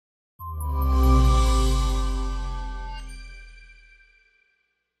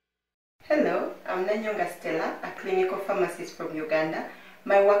Hello, I'm Nanyonga Stella, a clinical pharmacist from Uganda.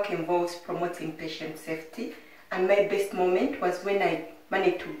 My work involves promoting patient safety, and my best moment was when I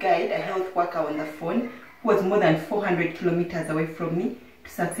managed to guide a health worker on the phone who was more than 400 kilometers away from me to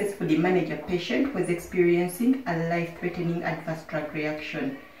successfully manage a patient who was experiencing a life-threatening adverse drug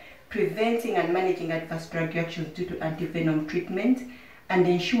reaction. Preventing and managing adverse drug reactions due to antivenom treatment and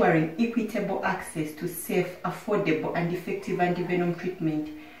ensuring equitable access to safe, affordable and effective antivenom treatment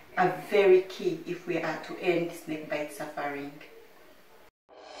are very key if we are to end snakebite suffering.